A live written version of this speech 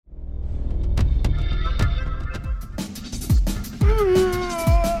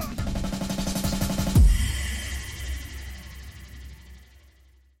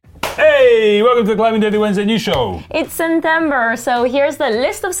Hey, welcome to the Climbing Daily Wednesday news show. It's September, so here's the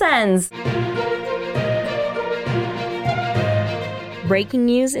list of sends. Breaking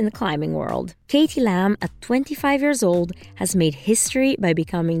news in the climbing world. Katie Lamb, at 25 years old, has made history by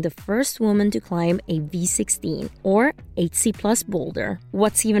becoming the first woman to climb a V16, or 8C plus Boulder.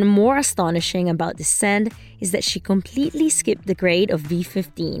 What's even more astonishing about this send is that she completely skipped the grade of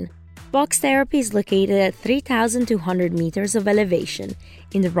V15. Box therapy is located at 3,200 meters of elevation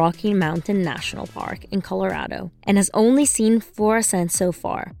in the Rocky Mountain National Park in Colorado, and has only seen 4 ascents so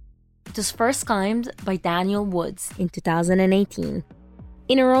far. It was first climbed by Daniel Woods in 2018.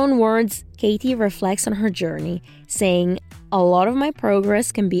 In her own words, Katie reflects on her journey, saying, "A lot of my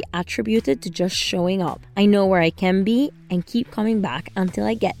progress can be attributed to just showing up. I know where I can be and keep coming back until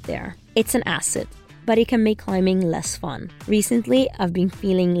I get there. It's an asset, but it can make climbing less fun. Recently, I've been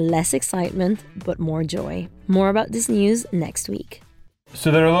feeling less excitement, but more joy." More about this news next week. So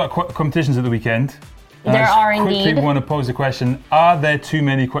there are a lot of competitions at the weekend. There are quickly indeed. We want to pose the question, are there too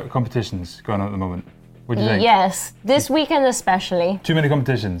many competitions going on at the moment? What do you think? Yes, this weekend especially. Too many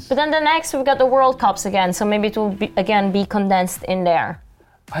competitions? But then the next, we've got the World Cups again, so maybe it will be condensed in there.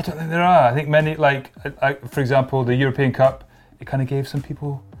 I don't think there are. I think many, for example, the European Cup, it kind of gave some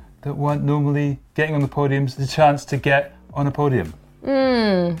people that weren't normally getting on the podiums the chance to get on a podium.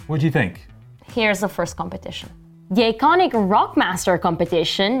 What do you think? Here's the first competition. The iconic Rockmaster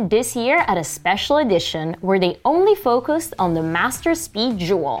competition this year at a special edition where they only focused on the Master Speed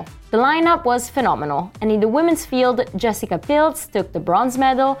Jewel. The lineup was phenomenal, and in the women's field, Jessica Pilz took the bronze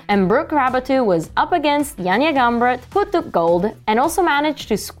medal and Brooke Rabatu was up against Janja Gambret, who took gold and also managed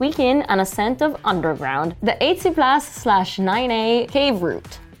to squeak in an ascent of Underground, the 8C+/9A cave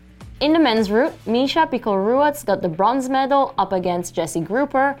route. In the men's route, Misha Pikul-Ruats got the bronze medal up against Jesse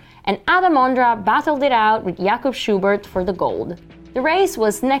Grouper, and Adam Ondra battled it out with Jakub Schubert for the gold. The race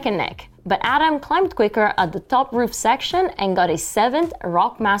was neck and neck, but Adam climbed quicker at the top roof section and got his 7th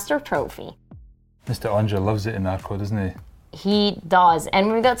Rockmaster trophy. Mr. Ondra loves it in Arco, doesn't he? He does,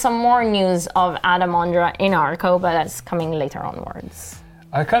 and we've got some more news of Adam Ondra in Arco, but that's coming later onwards.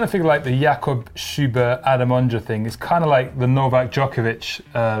 I kind of feel like the Jakub Schubert Adam Ondra thing is kind of like the Novak Djokovic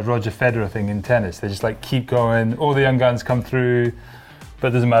Roger Federer thing in tennis. They just keep going, all the young guns come through, but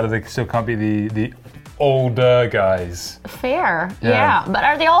it doesn't matter, they still can't be the older guys. Fair, yeah. But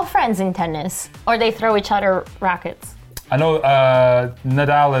are they all friends in tennis? Or they throw each other rackets? I know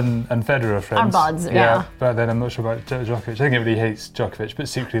Nadal and Federer are friends. Are buds, yeah. But then I'm not sure about Djokovic. I think everybody hates Djokovic, but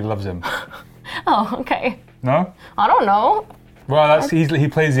secretly loves him. Oh, okay. No? I don't know. Well, he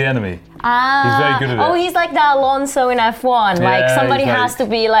plays the enemy. He's very good at it. Oh, he's like the Alonso in F1. Yeah, Somebody has to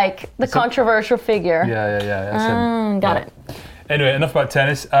be the controversial figure. Yeah. That's him. Got it. Anyway, enough about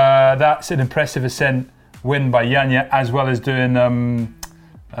tennis. That's an impressive ascent win by Janja, as well as doing,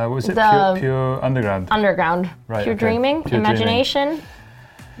 what was it? Pure Underground. Underground. Right, Pure okay. Dreaming, Pure Imagination. Dreaming.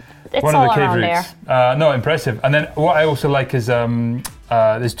 It's One all of the around cave there. routes. No, impressive. And then what I also like is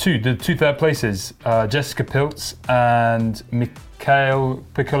there's the two third places, Jessica Pilz and Mikhail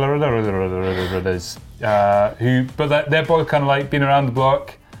Pikul-Ruats, but they're both kind of been around the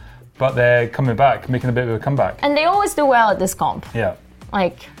block, but they're coming back, making a bit of a comeback. And they always do well at this comp. Yeah.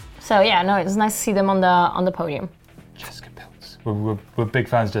 It's nice to see them on the podium. Jessica Pilz. We're big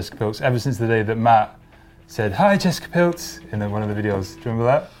fans of Jessica Pilz ever since the day that Matt said, "Hi, Jessica Pilz," in one of the videos. Do you remember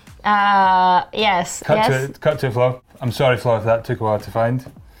that? Yes. Cut to a Flo. I'm sorry, Flo, if that took a while to find.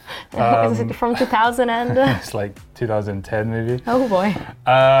 Is it from 2000 and? It's 2010 maybe. Oh boy.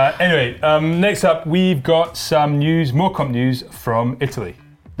 Anyway, next up we've got some news, more comp news from Italy.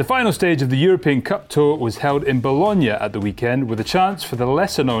 The final stage of the European Cup Tour was held in Bologna at the weekend, with a chance for the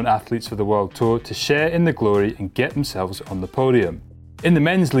lesser-known athletes of the World Tour to share in the glory and get themselves on the podium. In the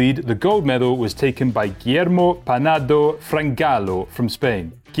men's lead, the gold medal was taken by Guillermo Panado Frangallo from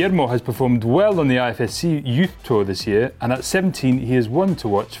Spain. Guillermo has performed well on the IFSC Youth Tour this year, and at 17 he is one to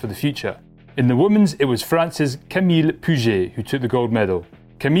watch for the future. In the women's, it was France's Camille Puget who took the gold medal.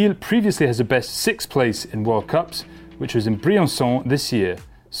 Camille previously has a best 6th place in World Cups, which was in Briançon this year,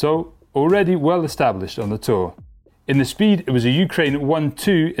 so already well established on the tour. In the speed, it was a Ukraine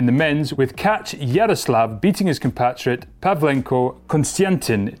 1-2 in the men's, with Kach Yaroslav beating his compatriot Pavlenko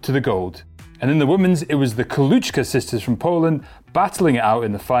Konstantin to the gold. And in the women's, it was the Kaluchka sisters from Poland battling it out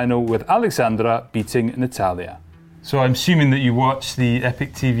in the final, with Alexandra beating Natalia. So I'm assuming that you watched the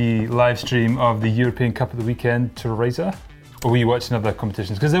Epic TV live stream of the European Cup of the weekend, Teresa? Or were you watching other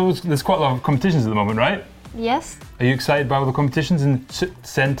competitions? Because there's quite a lot of competitions at the moment, right? Yes. Are you excited by all the competitions in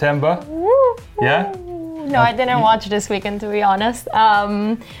September? Yeah? No, I didn't watch this weekend, to be honest.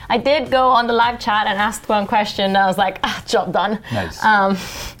 I did go on the live chat and asked one question. I was like, job done. Nice.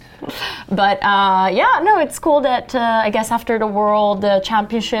 But it's cool that I guess after the World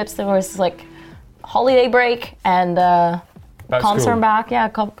Championships there was like holiday break and concert back.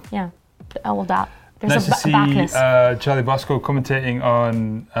 Yeah, all of that. There's nice to see Charlie Bosco commentating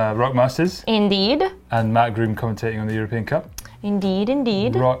on Rock Masters. Indeed. And Matt Groom commentating on the European Cup.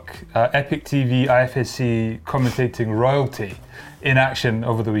 Indeed. Rock, Epic TV, IFSC commentating royalty in action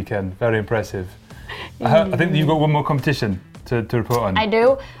over the weekend. Very impressive. I think you've got one more competition to report on. I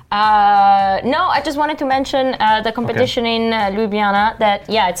do. No, I just wanted to mention the competition in Ljubljana.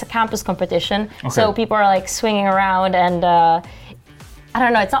 It's a campus competition. Okay. So people are like swinging around and I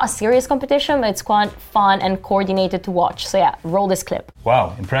don't know, it's not a serious competition, but it's quite fun and coordinated to watch. So yeah, roll this clip.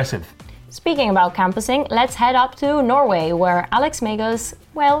 Wow, impressive. Speaking about campusing, let's head up to Norway, where Alex Megos,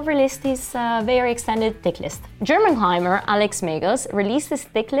 released his very extended tick list. German climber Alex Megos released his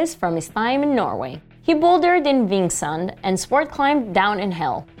tick list from his time in Norway. He bouldered in V16 and sport climbed down in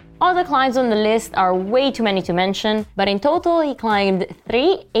Hell. All the climbs on the list are way too many to mention, but in total he climbed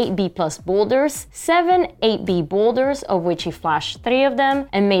 3 8B plus boulders, 7 8B boulders, of which he flashed 3 of them,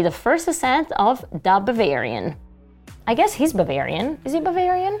 and made the first ascent of the Bavarian. I guess he's Bavarian. Is he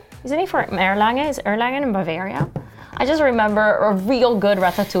Bavarian? Isn't he from Erlangen? Is Erlangen in Bavaria? I just remember a real good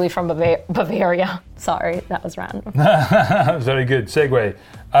ratatouille from Bavaria. Sorry, that was random. Very good. Segue.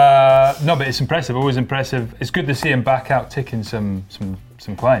 No, but it's impressive, always impressive. It's good to see him back out ticking some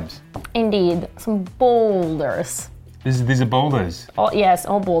climbs. Indeed, some boulders. These are boulders? Oh, yes,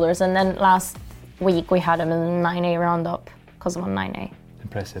 all boulders. And then last week we had him in the 9A roundup because I'm on 9A.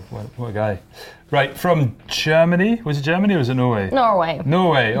 Impressive. What a guy. Right, from Germany. Was it Germany or was it Norway? Norway.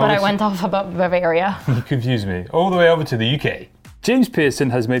 But I went off about Bavaria. You confused me. All the way over to the UK. James Pearson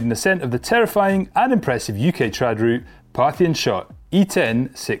has made an ascent of the terrifying and impressive UK trad route Parthian Shot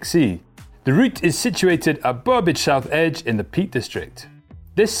E10 6C. The route is situated at Burbage South Edge in the Peak District.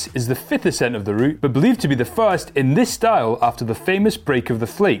 This is the 5th ascent of the route, but believed to be the first in this style after the famous break of the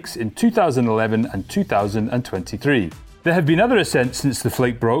Flakes in 2011 and 2023. There have been other ascents since the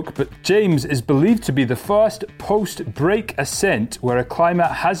flake broke, but James is believed to be the first post-break ascent where a climber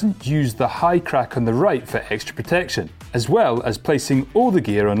hasn't used the high crack on the right for extra protection, as well as placing all the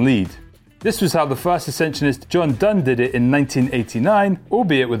gear on lead. This was how the first ascensionist John Dunn did it in 1989,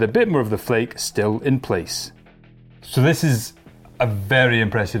 albeit with a bit more of the flake still in place. So this is a very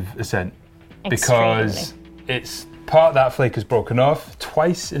impressive ascent because it's part that flake has broken off,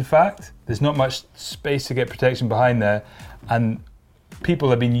 twice in fact. There's not much space to get protection behind there, and people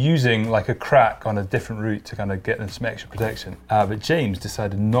have been using like a crack on a different route to kind of get them some extra protection. But James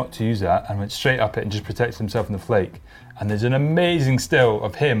decided not to use that and went straight up it and just protected himself from the flake. And there's an amazing still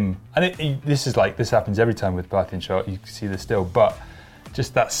of him, and this happens every time with Parthian Shot, you can see the still, but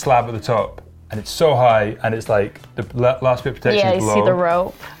just that slab at the top, and it's so high, and it's like the last bit of protection is low. Yeah, you see the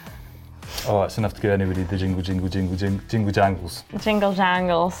rope. Oh, it's enough to give anybody the jingle jangles. Jingle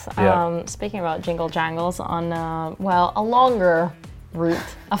jangles. Yeah. Speaking about jingle jangles, on a longer route,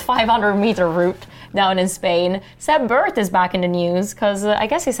 a 500-meter route down in Spain, Seb Burt is back in the news because I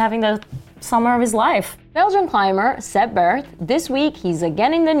guess he's having the summer of his life. Belgian climber Seb Burt, this week he's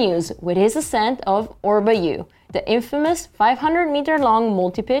again in the news with his ascent of Orbayu, the infamous 500-meter long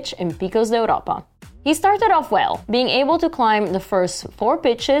multi-pitch in Picos de Europa. He started off well, being able to climb the first 4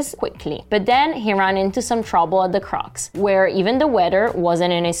 pitches quickly, but then he ran into some trouble at the crux, where even the weather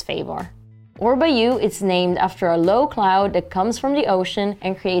wasn't in his favor. Orbayu is named after a low cloud that comes from the ocean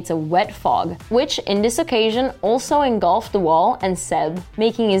and creates a wet fog, which in this occasion also engulfed the wall and Seb,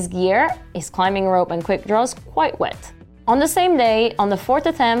 making his gear, his climbing rope and quick draws quite wet. On the same day, on the 4th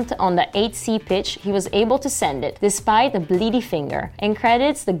attempt on the 8C pitch, he was able to send it, despite a bleedy finger, and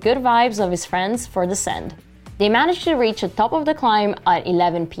credits the good vibes of his friends for the send. They managed to reach the top of the climb at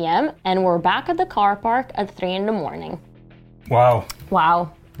 11 p.m. and were back at the car park at 3 in the morning. Wow.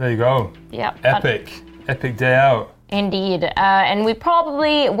 There you go. Yeah. Epic day out. Indeed. And we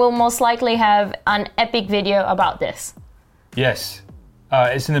probably will most likely have an epic video about this. Yes.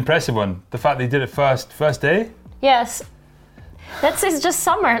 It's an impressive one. The fact they did it first day. Yes. That's just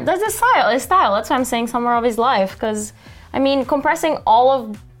summer. That's his style. That's why I'm saying summer of his life. Because, I mean, compressing all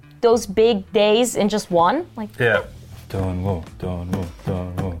of those big days in just one. Yeah.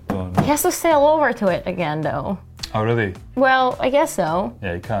 He has to sail over to it again, though. Oh, really? Well, I guess so.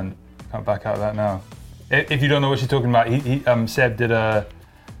 Yeah, you can't back out of that now. If you don't know what she's talking about, Seb did a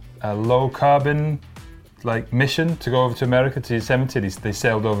low carbon mission to go over to America, to Yosemite. They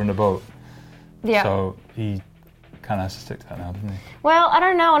sailed over in a boat. Yeah. So he kind of has to stick to that now, doesn't he? Well, I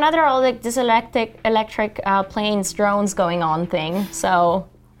don't know. Another this electric planes, drones going on thing. So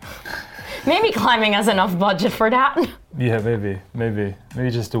maybe climbing has enough budget for that. Yeah, maybe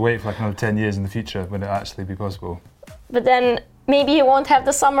just to wait for like another 10 years in the future when it'll actually be possible. But then maybe he won't have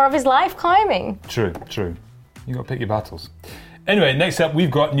the summer of his life climbing. True. You got to pick your battles. Anyway, next up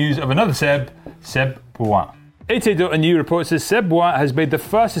we've got news of another Seb Bouin. Et.nu reports that Seb Bouin has made the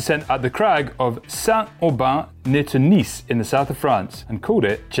first ascent at the crag of Saint-Aubin near to Nice in the south of France and called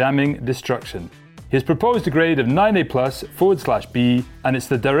it Jamming Destruction. He has proposed a grade of 9A+/B, and it's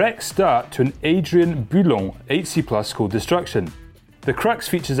the direct start to an Adrien Boulon 8C+ called Destruction. The crux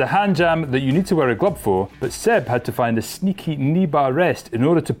features a hand jam that you need to wear a glove for, but Seb had to find a sneaky knee bar rest in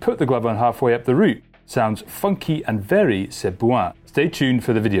order to put the glove on halfway up the route. Sounds funky and very Seb Bouin. Stay tuned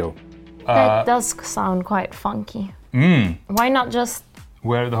for the video. That does sound quite funky. Why not just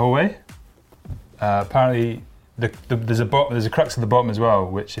wear it the whole way? Apparently, there's a crux at the bottom as well,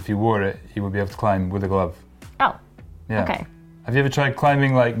 which if you wore it, you would be able to climb with a glove. Oh, yeah. Okay. Have you ever tried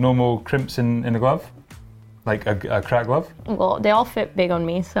climbing like normal crimps in a glove? Like a crack glove? Well, they all fit big on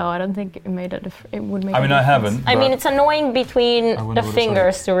me, so I don't think it would make a difference. I haven't. I mean, it's annoying between the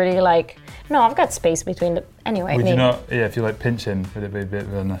fingers to really like... No, I've got space between the... Anyway, would you not... Yeah, if you like pinching, would it be a bit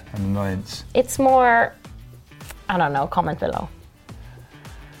of an annoyance? It's more... I don't know, comment below.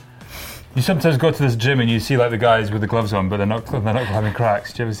 You sometimes go to this gym and you see like the guys with the gloves on, but they're not climbing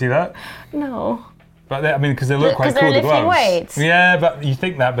cracks. Do you ever see that? No. But because they look quite cool, the gloves. Because they're lifting weights. Yeah, but you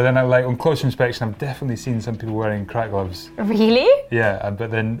think that, but then like on closer inspection, I've definitely seen some people wearing crack gloves. Really? Yeah,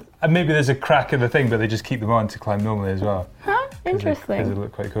 but then maybe there's a crack in the thing, but they just keep them on to climb normally as well. Huh? Interesting. Because they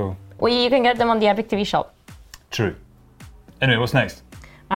look quite cool. Well, you can get them on the Epic TV shop. True. Anyway, what's next?